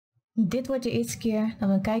Dit wordt de eerste keer dat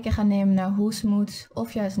we een kijkje gaan nemen naar hoe smooth,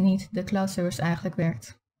 of juist niet, de cloud service eigenlijk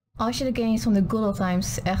werkt. Als je de games van de good old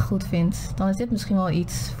times echt goed vindt, dan is dit misschien wel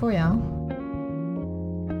iets voor jou.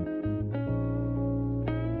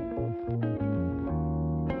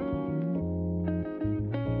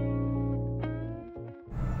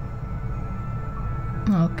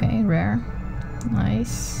 Oké, rare.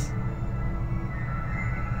 Nice.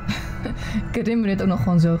 Ik herinner me dit ook nog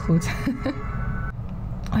gewoon zo goed.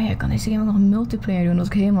 Oh ja, ik kan deze game ook nog multiplayer doen. Dat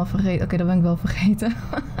was ik helemaal vergeten. Oké, dat ben ik wel vergeten.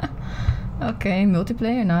 Oké,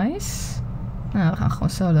 multiplayer, nice. Nou, we gaan gewoon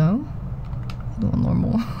solo. Doen we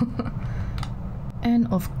normal.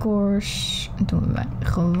 En of course doen we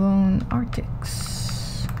gewoon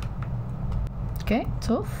Articxs. Oké,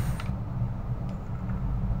 tof.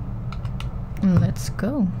 Let's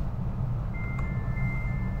go.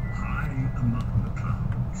 High among the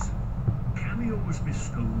clouds, Kameo was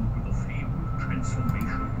bestowed with a fabled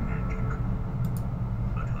transformation magic.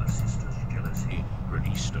 But her sister's jealousy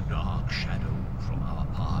released a dark shadow from our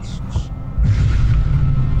pasts,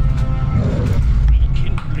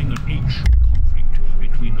 rekindling an ancient conflict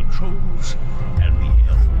between the trolls and the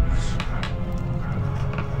elves.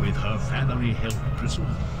 With her family held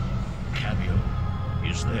prisoner, Kameo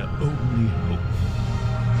is their only hope.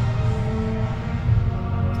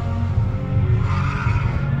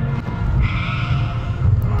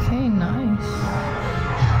 Okay, nice.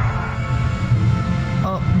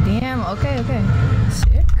 Oh, damn. Oké.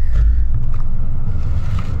 Sick.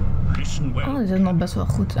 Oh, dit ziet er nog best wel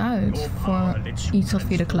goed uit voor iets wat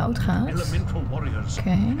via de cloud gaat.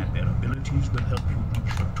 Oké.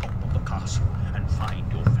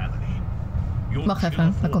 Wacht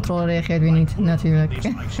even, de controller reageert weer niet,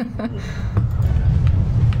 natuurlijk.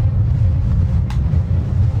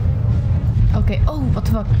 Oké, oh, wat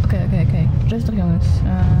de fuck. Oké. Rustig jongens.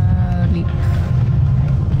 Leap.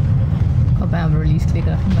 Ik had bijna op release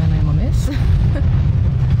klikken, dat ging bijna helemaal mis.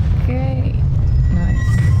 Oké,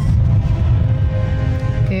 nice.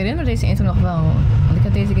 Ik herinner deze intro nog wel, want ik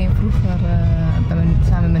heb deze game vroeger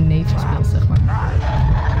samen met mijn neef gespeeld, zeg maar. Ik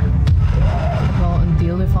heb wel een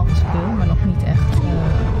deel ervan gespeeld, maar nog niet echt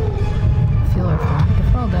veel ervan. Ik heb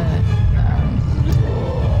vooral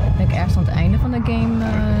denk ergens aan het einde van de game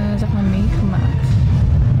zeg maar meegemaakt.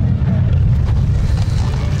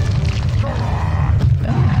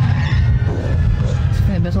 Dus ik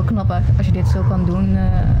vind het best wel knap als je dit zo kan doen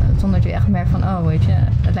zonder dat je echt merkt van oh weet je,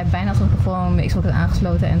 het lijkt bijna alsof ik gewoon mijn Xbox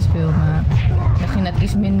aangesloten en speel, maar misschien net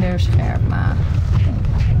iets minder scherp, maar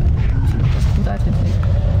het ziet er best goed uit vind ik.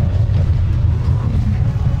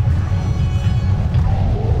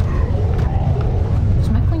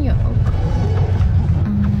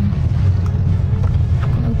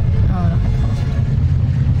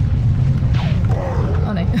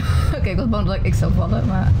 Ik was bang dat ik zou vallen,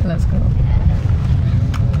 maar let's go.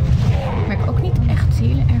 Ik merk ook niet echt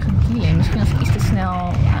hele erg delay. Misschien als ik iets te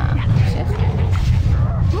snel zeg.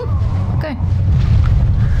 Oké.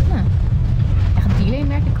 Nou, echt delay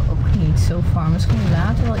merk ik ook niet so far. Misschien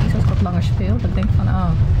later wel iets als ik wat langer speel. Dat ik denk van, oh,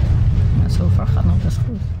 nou, so far gaat nog best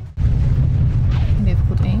goed. Ik neem even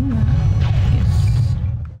goed één, maar yes.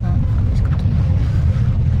 Nou, ik ga deze kant doen.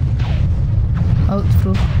 Oh, te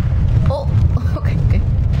vroeg. Oh, oké.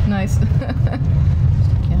 Nice. Stukje.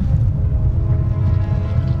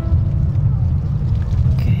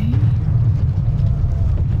 Oké.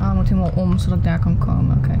 Ah, ik moet helemaal om zodat ik daar kan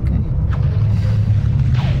komen. Oké.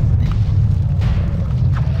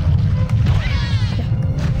 Ja.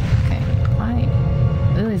 Oké.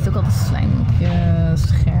 Dit is ook altijd slijm op je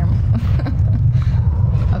scherm.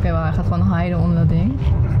 Oké, hij gaat gewoon hiden onder dat ding.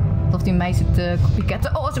 Alsof die meisje te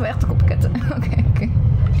copycatten. Oh, ze hebben echt te copycatten. Oké.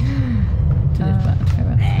 Te dichtbij.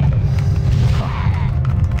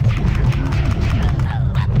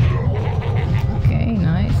 Oké,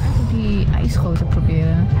 nice. Die ijsgoten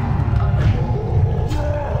proberen.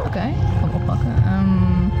 Oké, gewoon oppakken.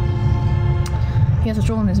 He has a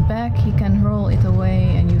troll on his back. He can roll it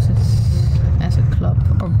away and use it as a club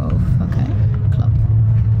or both. Oké, club.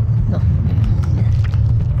 Dat.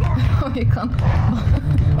 Oh, je kan.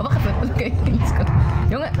 Oh, wacht even. Oké, let's go.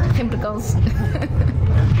 Jongen, geen kans.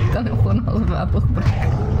 Ik kan hem gewoon als wapen gebruiken.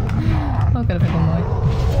 Oké, dat vind ik wel mooi.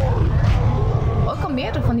 Oh, ik kan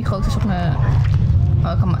meerdere van die grootes op mijn...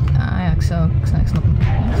 Oh, ik kan maar... Ah ja, ik snap hem.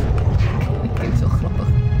 Ik vind het zo grappig.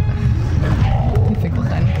 Die vind ik wel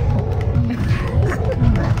geinig.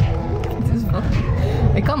 Het is wat...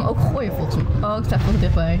 Ik kan hem ook gooien volgens mij. Oh, ik sta even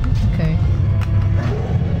dichtbij. Oké.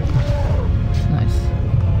 Nice.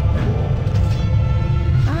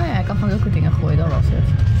 Ah ja, ik kan van zulke dingen gooien, dat was het.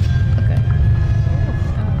 Oké.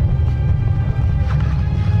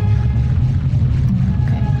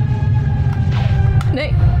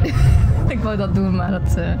 Ik wou dat doen, maar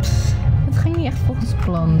dat ging niet echt volgens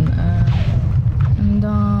plan. En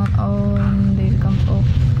dan... Oh, deze kant op.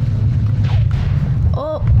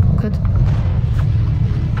 Oh, kut.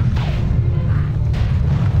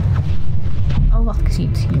 Oh, wacht, ik zie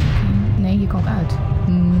het. Hier. Nee, hier kan ik uit.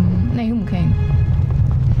 Nee, hier moet ik heen.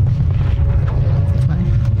 Volgens mij.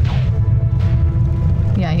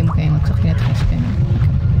 Ja, hier moet ik heen, want ik zag je net geen spinnen.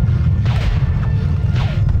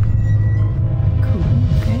 Cool,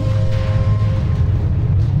 oké.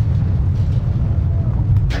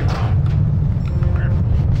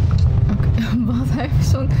 Wat, hij heeft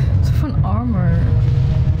zo'n soort van armor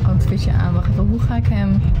outfitje aan. Wacht even, hoe ga ik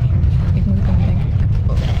hem... Ik moet hem denk ik...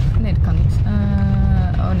 Oh, nee, dat kan niet.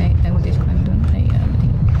 Oh nee, ik moet deze klein doen. Nee, die.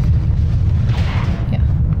 Ja.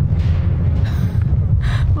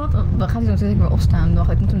 Wat? Dan gaat hij zo natuurlijk weer opstaan.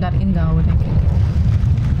 Wacht, ik moet hem daarin douwen, denk ik.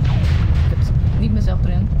 Kut. Niet mezelf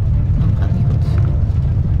erin. Dan gaat het niet goed.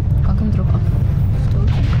 Kan ik hem erop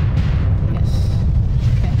afstoten? Yes.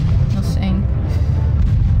 Oké, dat is 1.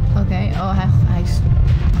 Oké, oh, hij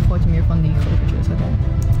gooit meer van die groepetjes. Oké.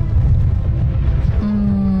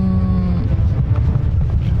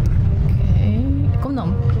 Kom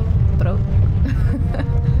dan, bro.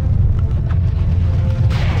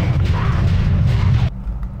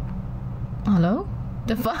 Hallo?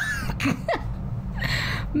 The fuck?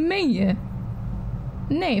 Meen je?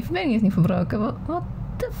 Nee, verbinding is niet verbroken. What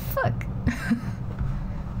the fuck?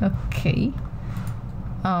 Oké.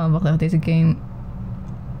 Oh, wacht even, deze game...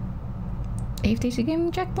 Heeft deze game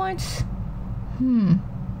checkpoints?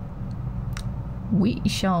 We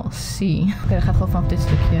shall see. Oké, dat gaat gewoon vanaf dit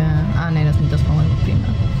stukje... Ah nee, dat is niet. Dat is gewoon helemaal prima.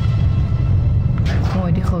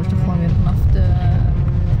 Mooi, die gozer gewoon weer vanaf de...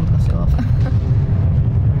 van het kasteel af.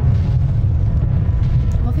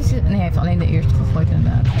 Wat is het? Nee, hij heeft alleen de eerste gegooid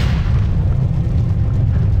inderdaad.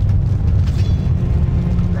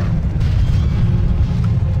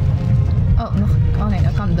 Oh, nog... Oh nee,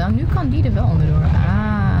 dat kan... Dan, nu kan die er wel onderdoor. Ah.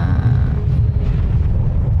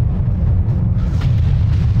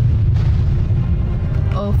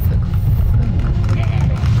 Oh, fuck.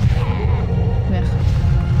 Weg.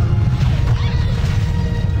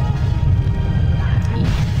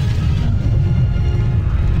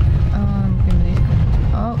 Moet ik deze kant.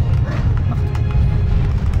 Oh, wacht.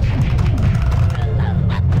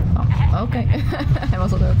 Oh, oké. Hij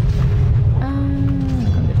was al dood. Dan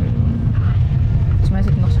kan ik dit weer doen. Volgens mij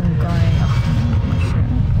zit er nog zo'n guy achter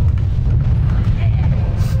me.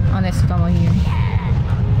 Oh nee, het zit allemaal hier.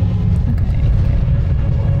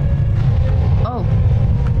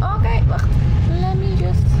 Oké, wacht. Let me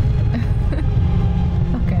just...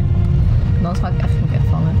 Oké. Dan moet ik echt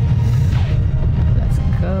vallen. Let's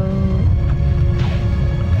go.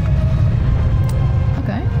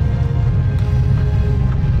 Oké.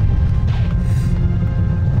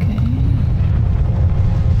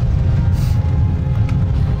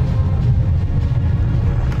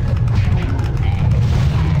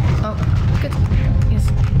 Oh, kut. Yes.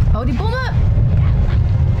 Oh, die bommen!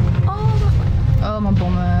 Oh, mijn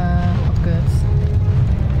bommen. Wat kut.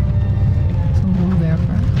 Zo'n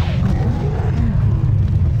bommenwerper.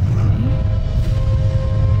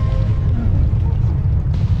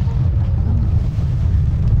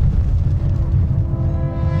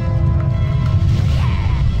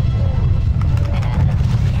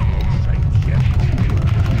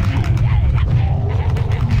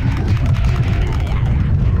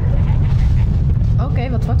 Oké,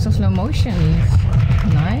 wat fuck, zo'n slow motion.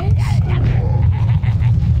 Nice.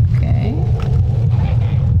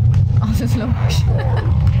 Als een slow motion.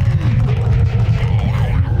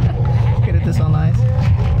 Oké, dit is wel nice.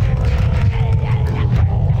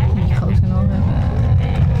 Die gozer nog even.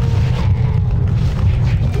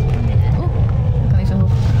 Oeh, ik kan niet zo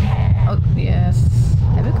hoog gaan. Oh, yes.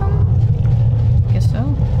 Heb ik hem? Ik guess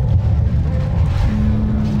zo.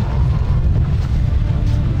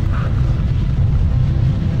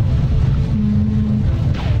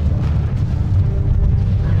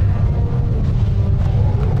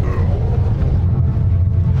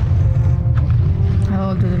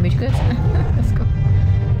 Let's go.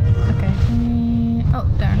 Oké. Oh,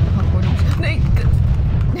 daar. Dat gaat worden. Nee, kut.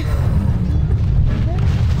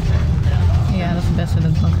 Ja, dat is het beste.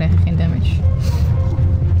 Dan krijg je geen damage.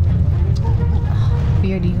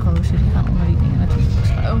 Weer die rozen. Die gaan onder die dingen natuurlijk.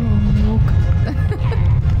 Oh, kut.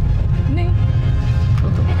 Nee.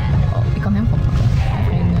 Oh, ik kan hem gewoon pakken. Hij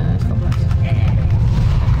heeft geen schildpad.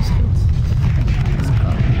 Een schild. Let's go.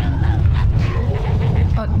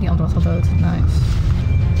 Oh, die andere was al dood. Nice.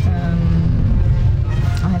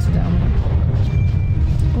 Oh, hij is er down.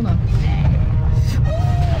 Kom dan.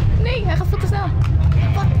 Nee, hij gaat veel te snel.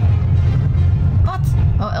 Wat? Wat?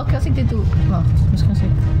 Oh, elke ik dit doe... Wacht, misschien zit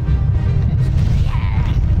ik...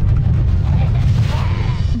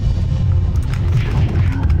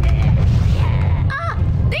 Ah,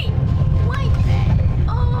 nee! Why?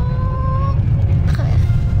 Oh, ga weg.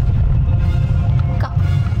 Kap,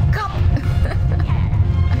 kap.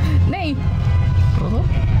 Nee. Oké.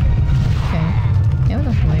 Ja,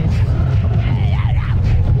 dat is geweest.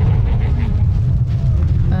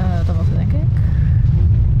 Dat was het, denk ik.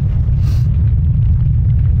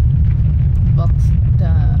 Wat de...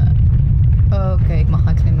 Oké, ik mag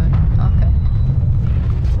gaan klimmen. Oké.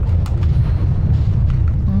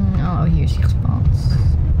 Oh, hier is hij gespand.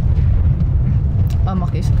 Oh, mag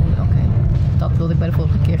ik eerst doen? Oké. Dat wilde ik bij de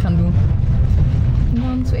vorige keer gaan doen.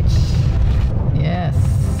 Dan switch. Yes.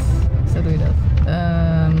 Zo doe je dat.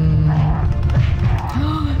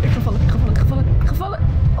 Oh, ik ga vallen, ik ga vallen, ik ga vallen, ik ga vallen.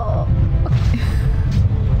 Oh, oké.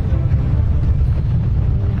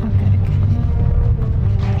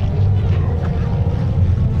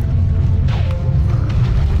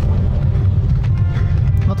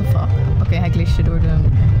 What the fuck? Oké, hij glitchte door de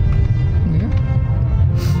muur.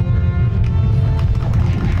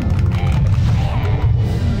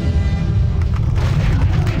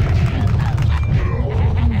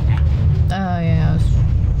 Ja.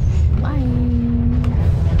 Bye.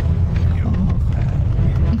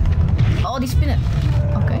 Oh, die spinnen.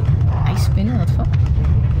 Oké. Hij spinnen, wat fuck?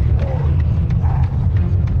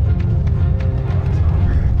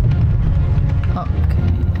 Oké.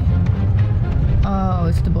 Oh,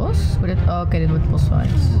 is het de bos? Oké, dit wordt de boss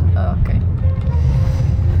fight. Oké.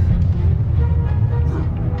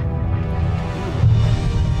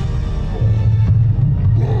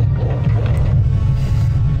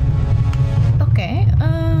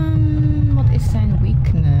 Wat is zijn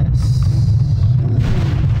weakness?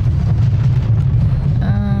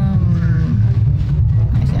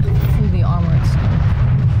 Hij is echt fully armored.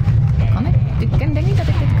 Kan ik? Ik denk niet dat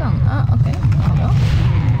ik dit kan. Ah, oké. Kan wel.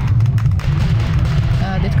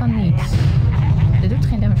 Dit kan niet. Dit doet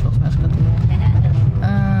geen damage volgens mij als ik dat doe.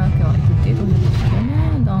 Oké, wacht, ik doe dit om dit te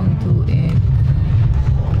spinnen. Dan doe ik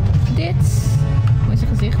dit. Met zijn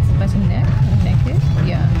gezicht, bij zijn nek, denk ik.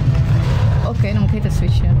 Ja. Oké, dan moet ik het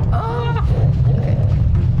switchen. Oh! Oké.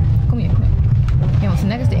 Kom hier, kom hier. Ja, want zijn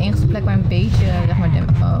nek is de enige plek waar een beetje, zeg maar,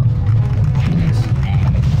 damage... Oh. Niks.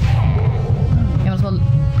 Ja, maar dat is wel...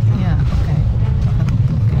 Ja, oké. Dan gaat het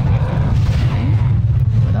nog een keer. Oké.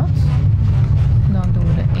 Doen we dat. Dan doen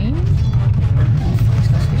we er 1. Ik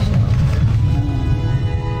ga switchen.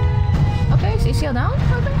 Oké, is hij al down?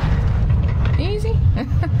 Oké. Easy.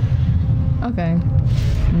 Oké.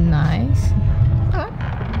 Nice. Oké.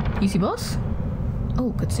 Easy boss.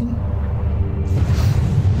 Oh, cutscene.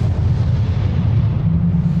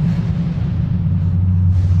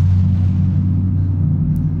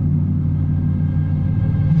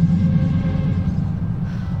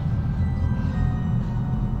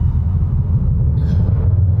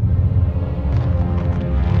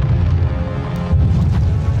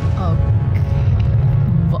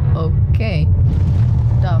 Oké.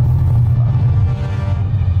 The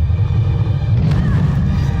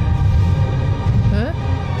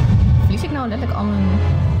verlies ik nou letterlijk al mijn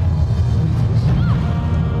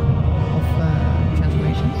of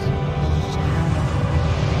transformations?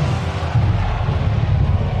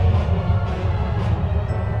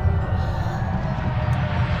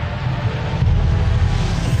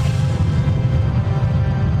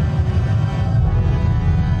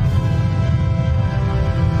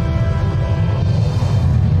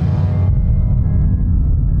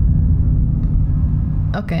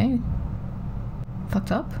 Oké.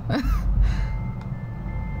 Fucked up.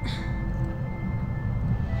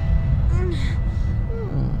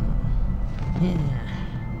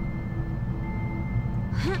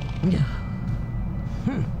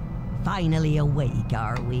 Finally awake,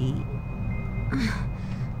 are we?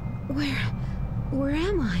 Where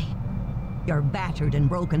am I? Your battered and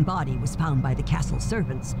broken body was found by the castle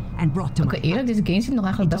servants and brought to my Oké, eerlijk, deze game ziet er nog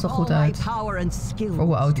eigenlijk best wel goed uit. Voor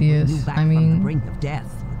hoe oud hij is. I mean...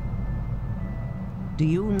 Do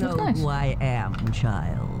you know who I am,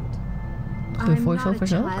 child? I'm not a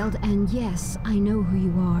child, and yes, I know who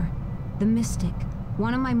you are. The Mystic,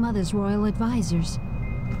 one of my mother's royal advisors.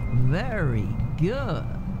 Very good.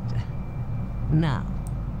 Now,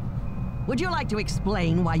 would you like to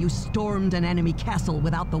explain why you stormed an enemy castle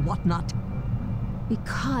without the whatnot?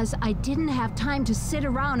 Because I didn't have time to sit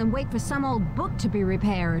around and wait for some old book to be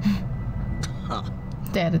repaired.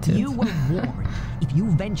 Attitude. You were warned. If you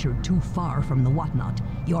ventured too far from the whatnot,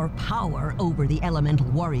 your power over the elemental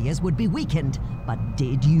warriors would be weakened. But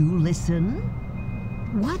did you listen?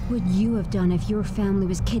 What would you have done if your family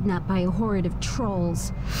was kidnapped by a horde of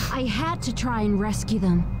trolls? I had to try and rescue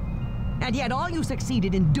them. And yet all you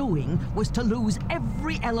succeeded in doing was to lose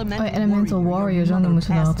every elemental warrior zo noemen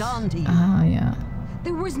ze dat. Ah, ja.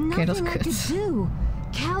 There was nothing I could do.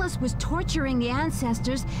 Callus was torturing the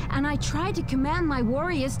ancestors, and I tried to command my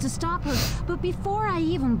warriors to stop her, but before I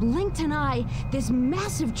even blinked an eye, this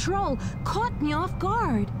massive troll caught me off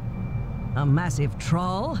guard. A massive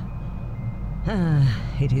troll?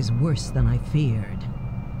 It is worse than I feared.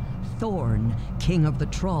 Thorn, king of the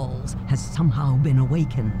trolls, has somehow been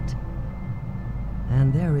awakened.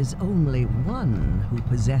 And there is only one who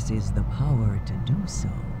possesses the power to do so.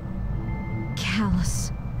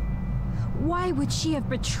 Callus. Why would she have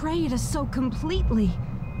betrayed us so completely?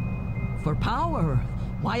 For power.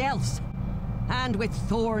 Why else? And with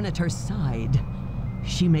Thorn at her side,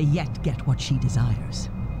 she may yet get what she desires.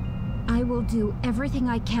 I will do everything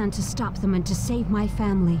I can to stop them and to save my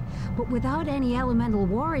family. But without any elemental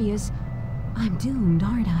warriors, I'm doomed,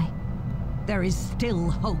 aren't I? There is still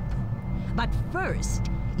hope. But first,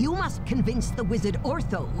 you must convince the wizard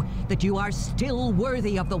Ortho that you are still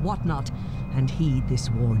worthy of the whatnot, and heed this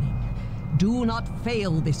warning. Do not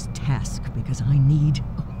fail this task, because I need...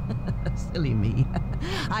 Silly me.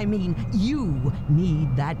 I mean, you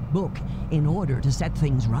need that book in order to set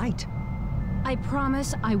things right. I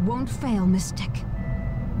promise I won't fail, Mystic.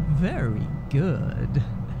 Very good.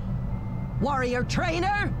 Warrior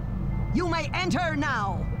trainer, you may enter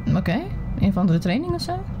now. Oké, een van de trainingen of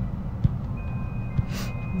zo?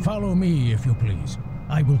 Follow me, if you please.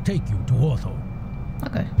 I will take you to Ortho.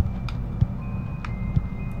 Oké.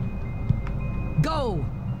 Go!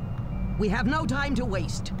 We have no time to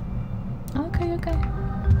waste.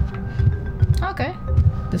 Oké.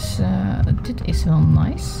 Dus dit is wel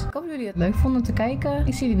nice. Ik hoop dat jullie het leuk vonden te kijken.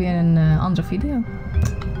 Ik zie jullie weer in een andere video.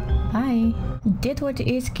 Bye. Dit wordt de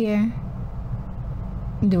eerste keer.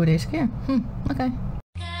 Oké.